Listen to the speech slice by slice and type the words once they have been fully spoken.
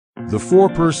The Four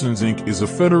Persons Inc. is a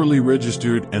federally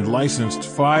registered and licensed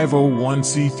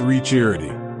 501c3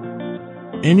 charity.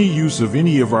 Any use of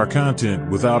any of our content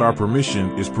without our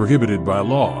permission is prohibited by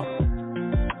law.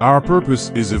 Our purpose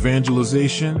is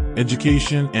evangelization,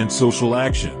 education, and social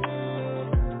action.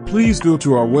 Please go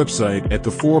to our website at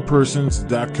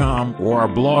thefourpersons.com or our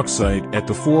blog site at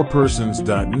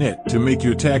thefourpersons.net to make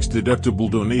your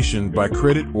tax-deductible donation by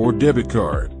credit or debit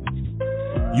card.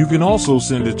 You can also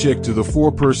send a check to the Four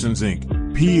Persons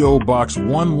Inc., P.O. Box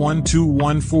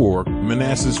 11214,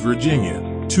 Manassas, Virginia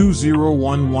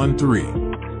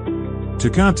 20113. To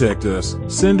contact us,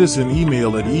 send us an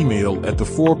email at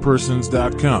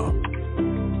email@thefourpersons.com.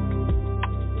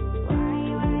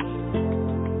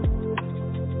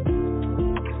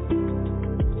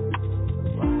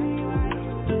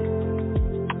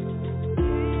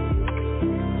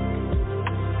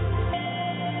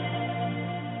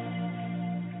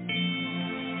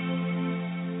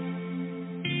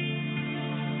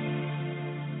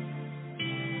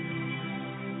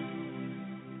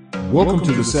 Welcome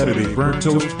to the Saturday Burnt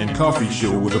Toast and Coffee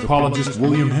Show with apologist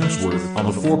William Hemsworth on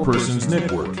the Four Persons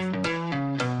Network.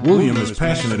 William is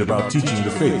passionate about teaching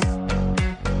the faith.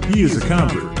 He is a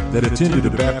convert that attended a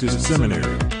Baptist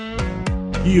seminary.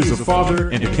 He is a father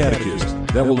and a catechist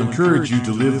that will encourage you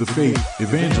to live the faith,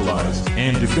 evangelize,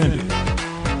 and defend it.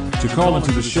 To call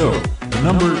into the show, the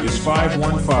number is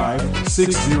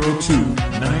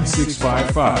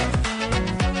 515-602-9655.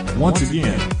 Once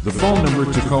again, the phone number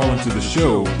to call into the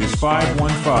show is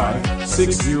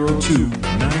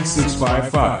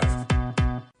 515-602-9655.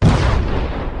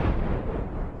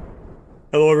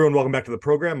 Hello, everyone. Welcome back to the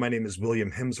program. My name is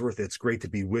William Hemsworth. It's great to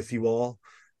be with you all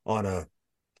on a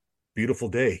beautiful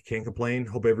day. Can't complain.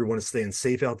 Hope everyone is staying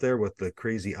safe out there with the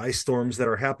crazy ice storms that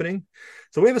are happening.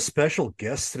 So we have a special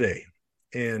guest today,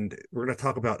 and we're going to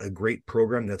talk about a great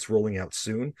program that's rolling out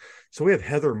soon. So we have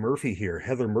Heather Murphy here.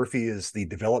 Heather Murphy is the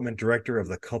development director of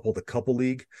the Couple to Couple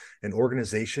League, an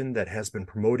organization that has been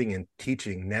promoting and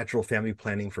teaching natural family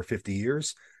planning for 50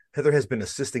 years. Heather has been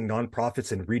assisting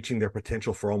nonprofits in reaching their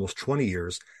potential for almost 20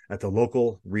 years at the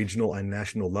local, regional, and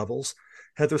national levels.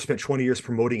 Heather spent 20 years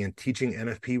promoting and teaching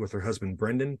NFP with her husband,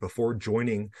 Brendan, before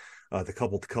joining the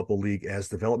Couple to Couple League as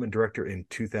development director in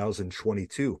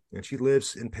 2022. And she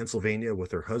lives in Pennsylvania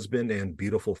with her husband and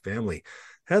beautiful family.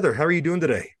 Heather, how are you doing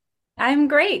today? I'm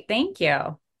great. Thank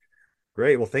you.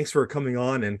 Great. Well, thanks for coming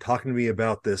on and talking to me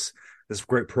about this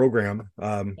great program.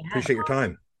 Yeah, Appreciate your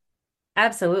time.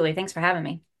 absolutely. Thanks for having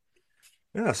me.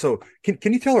 Yeah. So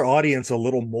can you tell our audience a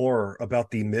little more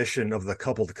about the mission of the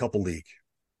Couple to Couple League?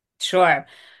 Sure.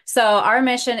 So our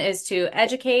mission is to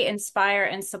educate, inspire,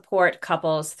 and support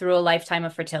couples through a lifetime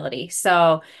of fertility.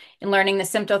 So in learning the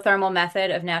symptothermal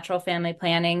method of natural family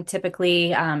planning,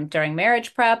 typically during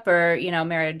marriage prep or,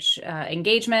 marriage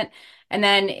engagement, and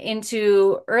then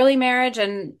into early marriage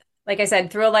and, like I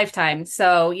said, through a lifetime.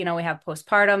 So, we have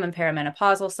postpartum and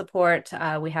perimenopausal support.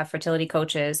 We have fertility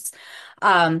coaches.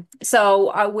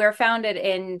 So we're founded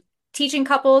in teaching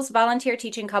couples, volunteer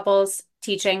teaching couples,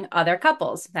 teaching other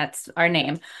couples. That's our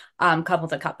name, Couple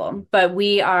to Couple. But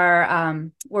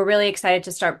we're really excited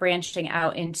to start branching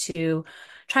out into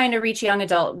trying to reach young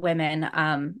adult women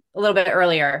a little bit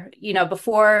earlier,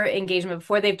 before engagement,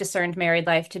 before they've discerned married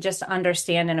life, to just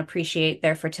understand and appreciate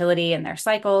their fertility and their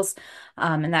cycles.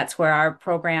 And that's where our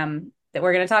program that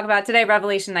we're going to talk about today,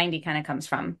 Revelation90, kind of comes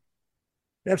from.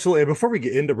 Absolutely. Before we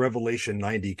get into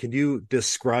Revelation90, can you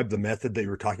describe the method that you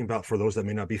were talking about for those that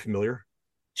may not be familiar?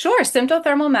 Sure.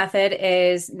 Symptothermal method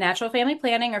is natural family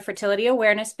planning or fertility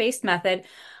awareness-based method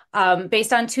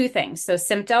based on two things. So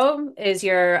sympto is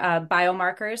your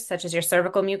biomarkers, such as your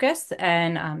cervical mucus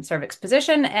and cervix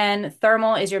position, and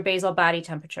thermal is your basal body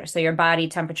temperature, so your body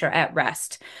temperature at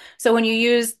rest. So when you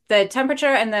use the temperature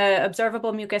and the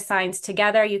observable mucus signs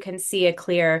together, you can see a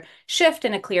clear shift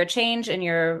and a clear change in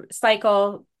your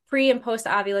cycle, pre and post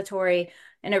ovulatory.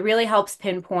 And it really helps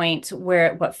pinpoint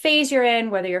what phase you're in,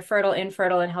 whether you're fertile,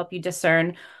 infertile, and help you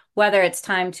discern whether it's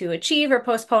time to achieve or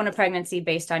postpone a pregnancy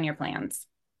based on your plans.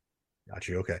 Got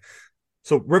you. Okay.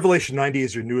 So Revelation90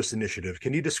 is your newest initiative.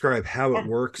 Can you describe how it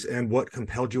works and what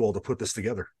compelled you all to put this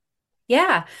together?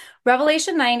 Yeah.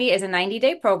 Revelation90 is a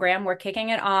 90-day program. We're kicking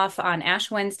it off on Ash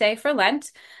Wednesday for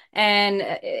Lent, and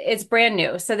it's brand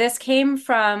new. So this came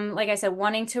from, like I said,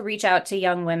 wanting to reach out to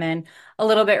young women a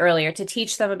little bit earlier to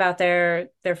teach them about their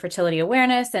fertility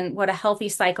awareness and what a healthy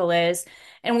cycle is.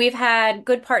 And we've had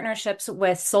good partnerships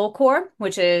with Soul Core,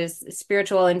 which is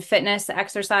spiritual and fitness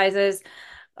exercises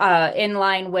in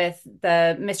line with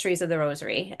the Mysteries of the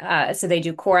Rosary. So they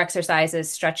do core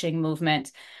exercises, stretching,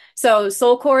 movement. So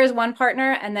Soul Core is one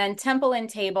partner, and then Temple and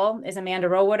Table is Amanda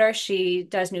Rowood. She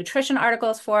does nutrition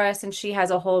articles for us, and she has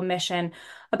a whole mission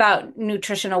about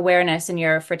nutrition awareness in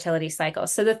your fertility cycle.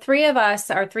 So the three of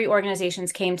us, our three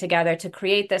organizations, came together to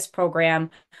create this program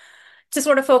to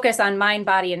sort of focus on mind,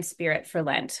 body, and spirit for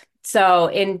Lent. So,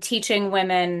 in teaching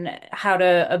women how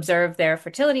to observe their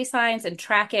fertility signs and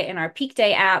track it in our Peak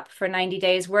Day app for 90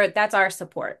 days, that's our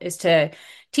support, is to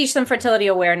teach them fertility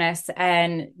awareness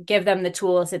and give them the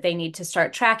tools that they need to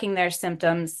start tracking their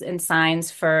symptoms and signs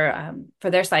for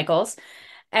their cycles,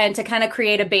 and to kind of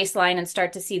create a baseline and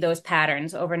start to see those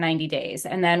patterns over 90 days.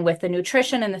 And then with the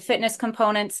nutrition and the fitness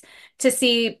components, to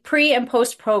see pre and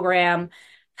post program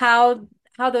how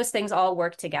those things all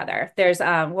work together. There's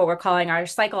what we're calling our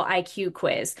cycle IQ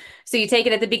quiz. So you take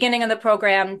it at the beginning of the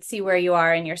program, see where you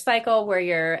are in your cycle, where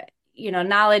your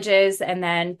knowledge is, and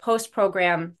then post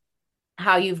program,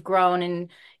 how you've grown and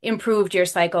improved your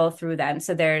cycle through then.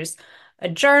 So there's a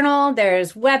journal,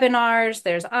 there's webinars,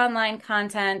 there's online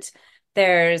content,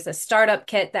 there's a startup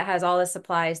kit that has all the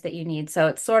supplies that you need. So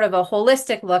it's sort of a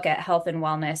holistic look at health and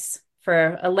wellness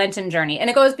for a Lenten journey. And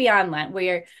it goes beyond Lent.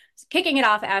 We're kicking it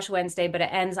off Ash Wednesday, but it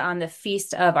ends on the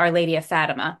Feast of Our Lady of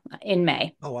Fatima in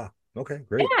May. Oh, wow. Okay,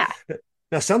 great. Yeah.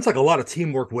 Now, sounds like a lot of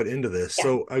teamwork went into this. Yeah.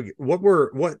 So,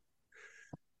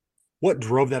 what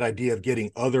drove that idea of getting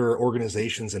other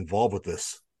organizations involved with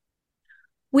this?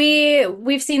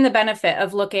 We've seen the benefit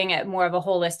of looking at more of a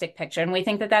holistic picture, and we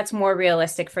think that that's more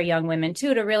realistic for young women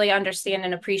too, to really understand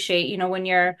and appreciate, when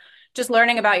you're just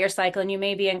learning about your cycle and you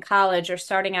may be in college or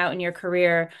starting out in your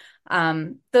career,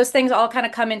 those things all kind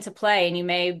of come into play,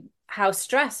 and how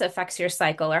stress affects your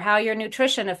cycle or how your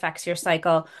nutrition affects your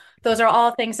cycle. Those are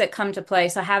all things that come to play.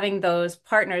 So having those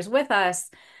partners with us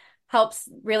helps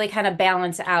really kind of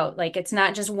balance out. Like, it's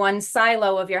not just one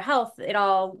silo of your health, it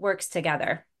all works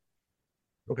together.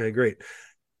 Okay, great.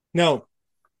 Now,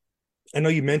 I know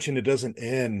you mentioned it doesn't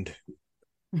end.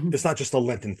 It's not just a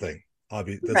Lenten thing.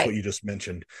 Obviously, that's Right. what you just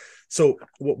mentioned. So,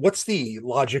 what's the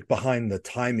logic behind the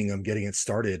timing of getting it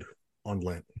started on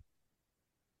Lent?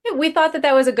 We thought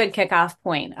that was a good kickoff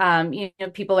point.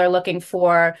 People are looking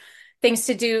for things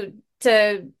to do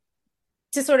to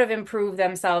sort of improve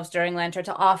themselves during Lent, or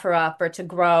to offer up or to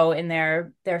grow in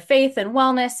their faith and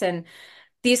wellness. And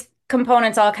these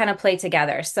components all kind of play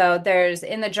together. So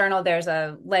in the journal, there's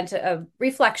a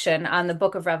reflection on the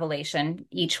book of Revelation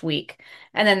each week.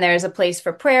 And then there's a place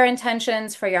for prayer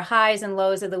intentions for your highs and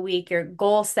lows of the week, your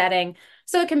goal setting.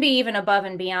 So it can be even above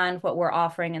and beyond what we're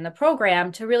offering in the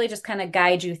program, to really just kind of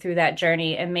guide you through that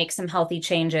journey and make some healthy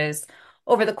changes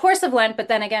over the course of Lent. But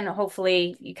then again,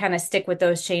 hopefully you kind of stick with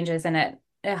those changes, and it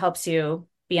helps you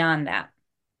beyond that.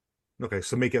 Okay,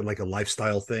 so make it like a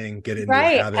lifestyle thing, get it into a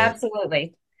Right, habit.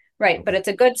 absolutely. Right. But Okay, it's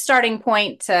a good starting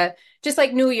point to, just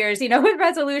like New Year's, with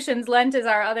resolutions, Lent is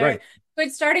our other right.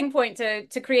 good starting point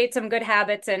to create some good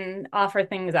habits and offer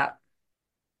things up.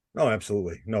 Oh,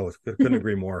 absolutely. No, couldn't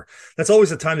agree more. That's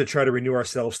always a time to try to renew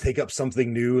ourselves, take up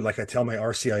something new, like I tell my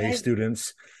RCIA Right.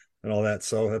 students and all that.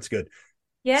 So that's good.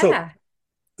 So, Yeah.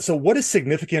 so what is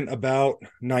significant about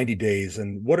 90 days,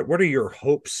 and what are your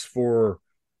hopes for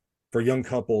young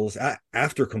couples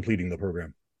after completing the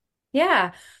program?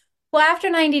 Yeah. Well, after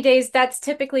 90 days, that's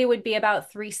typically would be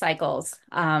about 3 cycles,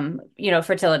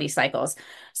 fertility cycles.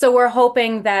 So we're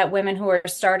hoping that women who are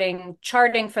starting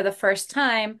charting for the first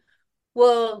time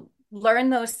will learn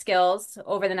those skills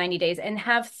over the 90 days and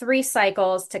have 3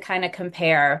 cycles to kind of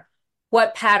compare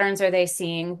what patterns are they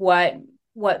seeing, what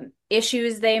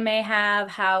issues they may have,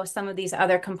 how some of these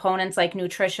other components like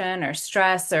nutrition or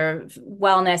stress or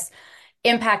wellness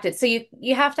impact it. So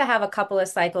you have to have a couple of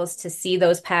cycles to see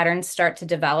those patterns start to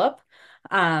develop.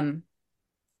 Um,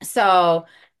 so,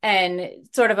 and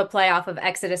sort of a play off of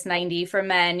Exodus 90 for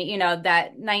men,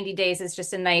 that 90 days is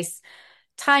just a nice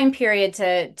time period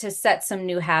to set some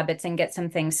new habits and get some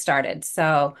things started.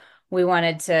 So we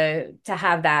wanted to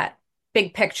have that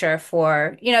big picture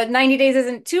for, 90 days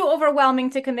isn't too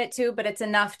overwhelming to commit to, but it's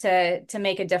enough to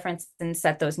make a difference and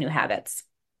set those new habits.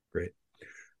 Great.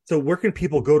 So where can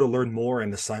people go to learn more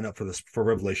and to sign up for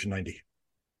Revelation 90?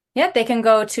 Yeah, they can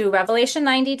go to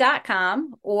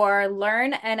revelation90.com or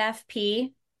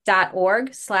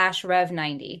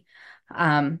learnnfp.org/rev90.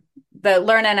 The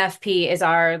Learn NFP is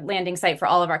our landing site for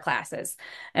all of our classes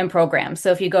and programs.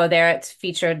 So if you go there, it's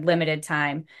featured limited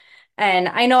time. And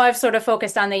I know I've sort of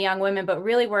focused on the young women, but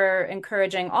really we're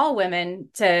encouraging all women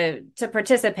to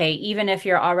participate, even if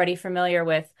you're already familiar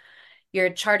with you're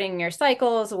charting your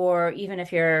cycles, or even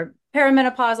if you're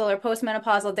perimenopausal or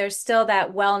postmenopausal, there's still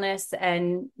that wellness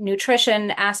and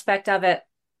nutrition aspect of it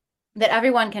that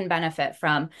everyone can benefit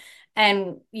from.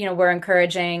 And, we're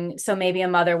encouraging, so maybe a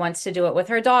mother wants to do it with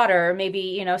her daughter, or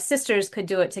maybe, sisters could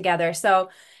do it together. So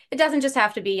it doesn't just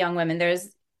have to be young women. There's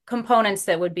components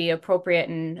that would be appropriate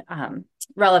and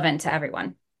relevant to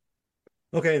everyone.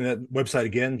 Okay, and that website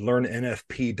again,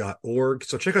 learnnfp.org.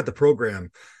 So check out the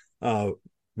program,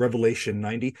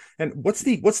 Revelation90. And what's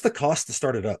the cost to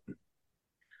start it up?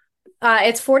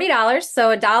 It's $40,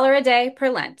 so $1 a day per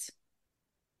Lent.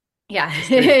 Yeah,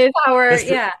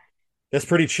 That's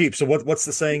pretty cheap. So what's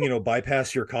the saying?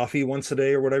 Bypass your coffee once a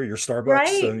day or whatever, your Starbucks.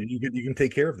 Right. So you can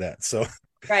take care of that. So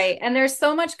right, and there's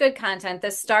so much good content.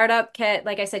 The startup kit,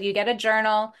 like I said, you get a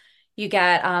journal, you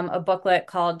get a booklet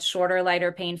called Shorter,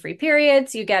 Lighter, Pain-Free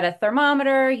Periods. You get a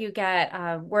thermometer. You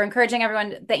get. We're encouraging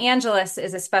everyone. The Angelus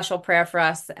is a special prayer for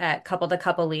us at Couple to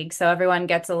Couple League, so everyone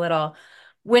gets a little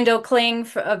window cling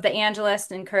of the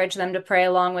Angelus and encourage them to pray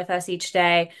along with us each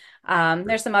day.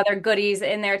 There's some other goodies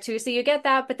in there too. So you get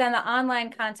that, but then the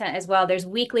online content as well. There's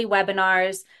weekly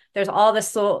webinars. There's all the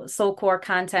soul core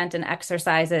content and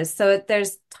exercises. So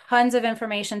there's tons of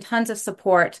information, tons of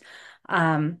support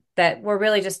that we're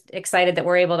really just excited that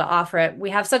we're able to offer it.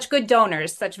 We have such good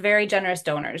donors, such very generous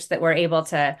donors that we're able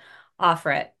to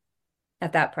offer it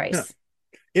at that price. Yeah.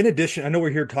 In addition, I know we're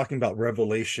here talking about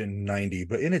Revelation90,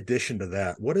 but in addition to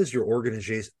that, what is your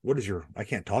organization? I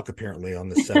can't talk apparently on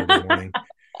this Saturday morning.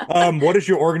 What does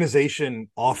your organization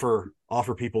offer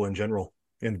people in general,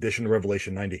 in addition to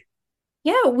Revelation90?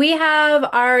 Yeah, we have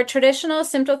our traditional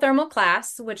symptothermal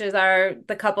class, which is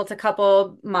the couple to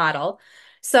couple model.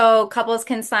 So couples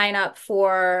can sign up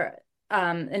for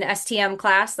an STM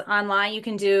class online. You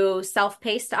can do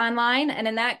self-paced online. And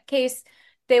in that case,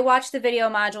 they watch the video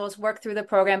modules, work through the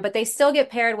program, but they still get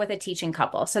paired with a teaching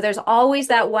couple. So there's always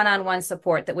that one-on-one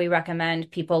support that we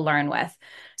recommend people learn with.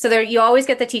 So you always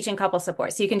get the teaching couple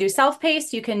support. So you can do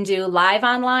self-paced, you can do live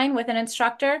online with an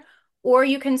instructor, or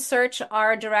you can search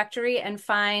our directory and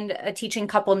find a teaching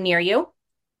couple near you.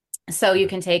 So you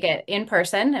can take it in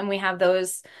person, and we have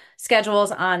those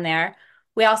schedules on there.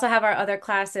 We also have our other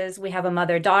classes. We have a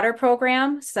mother-daughter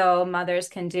program. So mothers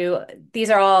can these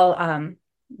are all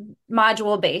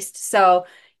module based. So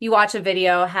you watch a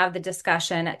video, have the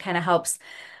discussion. It kind of helps,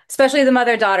 especially the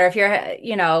mother-daughter, if you're,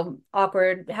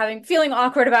 feeling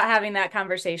awkward about having that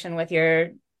conversation with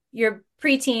your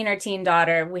preteen or teen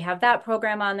daughter. We have that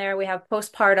program on there. We have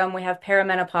postpartum, we have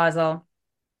perimenopausal.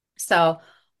 So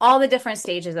all the different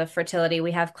stages of fertility,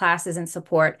 we have classes and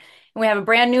support. And we have a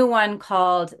brand new one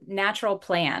called Natural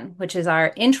Plan, which is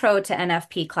our intro to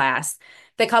NFP class.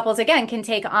 The couples, again, can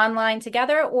take online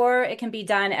together, or it can be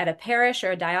done at a parish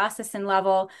or a diocesan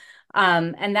level.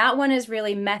 And that one is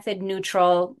really method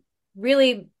neutral,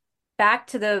 really back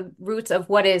to the roots of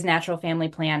what is natural family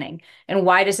planning and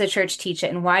why does the church teach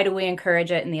it and why do we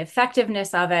encourage it and the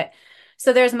effectiveness of it.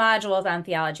 So there's modules on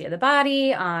theology of the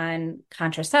body, on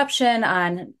contraception,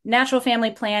 on natural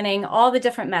family planning, all the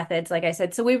different methods, like I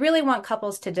said. So we really want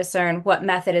couples to discern what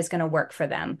method is going to work for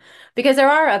them, because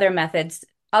there are other methods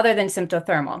other than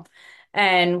symptothermal.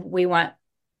 And we want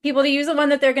people to use the one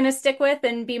that they're going to stick with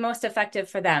and be most effective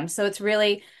for them. So it's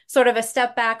really sort of a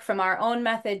step back from our own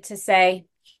method to say,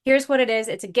 here's what it is.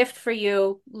 It's a gift for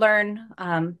you. Learn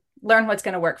what's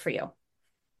going to work for you.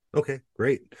 Okay,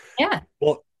 great. Yeah.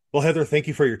 Well, Heather, thank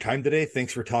you for your time today.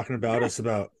 Thanks for talking to us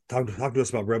about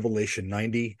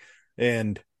Revelation90.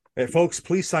 And folks,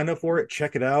 please sign up for it.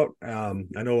 Check it out.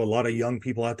 I know a lot of young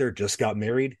people out there just got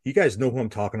married. You guys know who I'm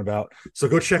talking about. So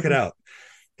go check it out.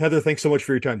 Heather, thanks so much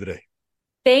for your time today.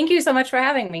 Thank you so much for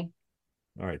having me.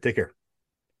 All right, take care.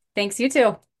 Thanks, you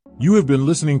too. You have been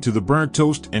listening to the Burnt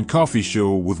Toast and Coffee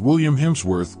Show with William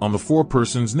Hemsworth on the Four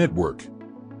Persons Network.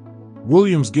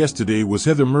 William's guest today was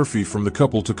Heather Murphy from the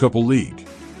Couple to Couple League.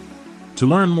 To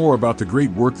learn more about the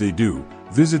great work they do,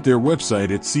 visit their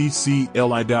website at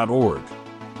ccli.org.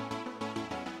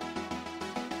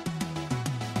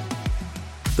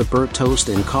 The Burnt Toast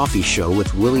and Coffee Show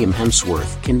with William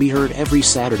Hemsworth can be heard every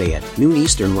Saturday at noon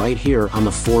Eastern right here on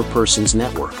the Four Persons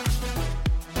Network.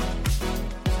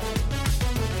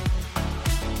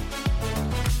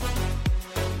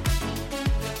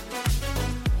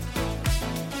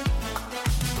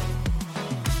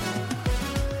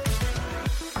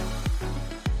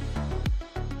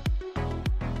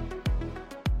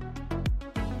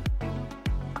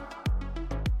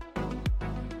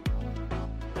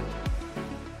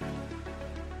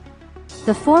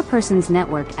 The Four Persons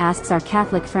Network asks our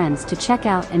Catholic friends to check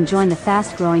out and join the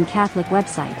fast-growing Catholic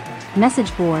website,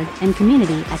 message board, and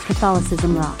community at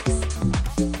Catholicism Rocks.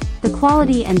 The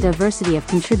quality and diversity of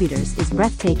contributors is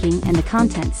breathtaking, and the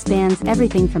content spans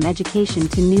everything from education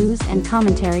to news and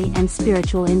commentary and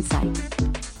spiritual insight.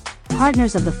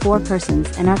 partners of the Four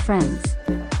Persons, and our friends.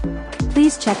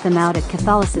 Please check them out at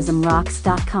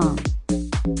CatholicismRocks.com.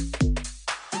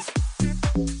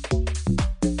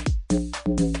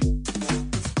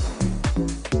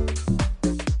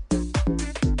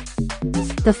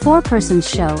 The Four Persons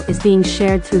Show is being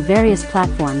shared through various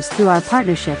platforms through our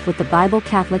partnership with the Bible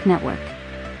Catholic Network.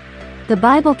 The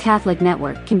Bible Catholic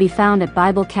Network can be found at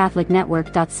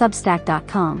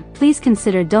biblecatholicnetwork.substack.com. Please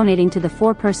consider donating to the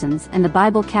Four Persons and the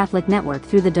Bible Catholic Network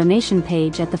through the donation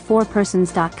page at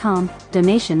thefourpersons.com.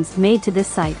 Donations made to this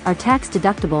site are tax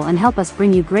deductible and help us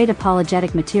bring you great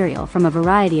apologetic material from a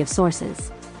variety of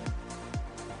sources.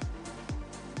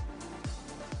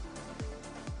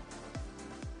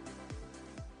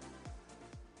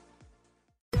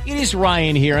 It is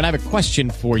Ryan here, and I have a question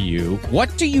for you.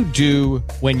 What do you do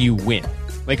when you win?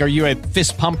 Like, are you a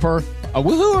fist pumper, a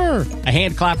woohooer, a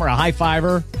hand clapper, a high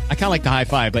fiver? I kind of like the high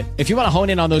five, but if you want to hone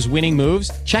in on those winning moves,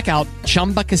 check out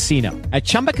Chumba Casino. At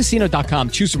ChumbaCasino.com,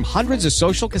 choose from hundreds of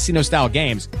social casino-style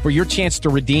games for your chance to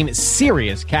redeem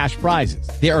serious cash prizes.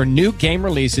 There are new game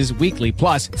releases weekly,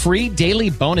 plus free daily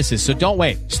bonuses, so don't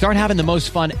wait. Start having the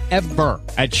most fun ever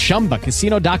at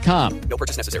ChumbaCasino.com. No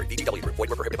purchase necessary. VGW Group. Void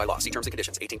where prohibited by law. See terms and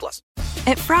conditions. 18+.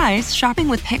 At Fry's, shopping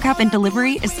with pickup and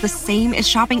delivery is the same as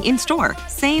shopping in-store.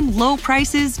 Same low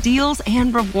prices, deals,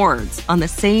 and rewards on the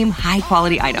same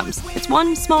high-quality items. It's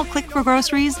one small click for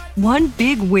groceries, one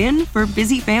big win for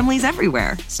busy families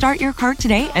everywhere. Start your cart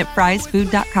today at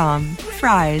frysfood.com.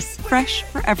 Fry's, fresh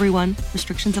for everyone.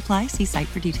 Restrictions apply. See site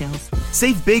for details.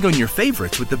 Save big on your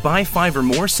favorites with the Buy 5 or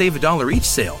More, Save $1 each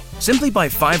sale. Simply buy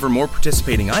 5 or more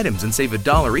participating items and save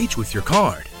 $1 each with your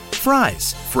card.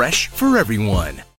 Fry's, fresh for everyone.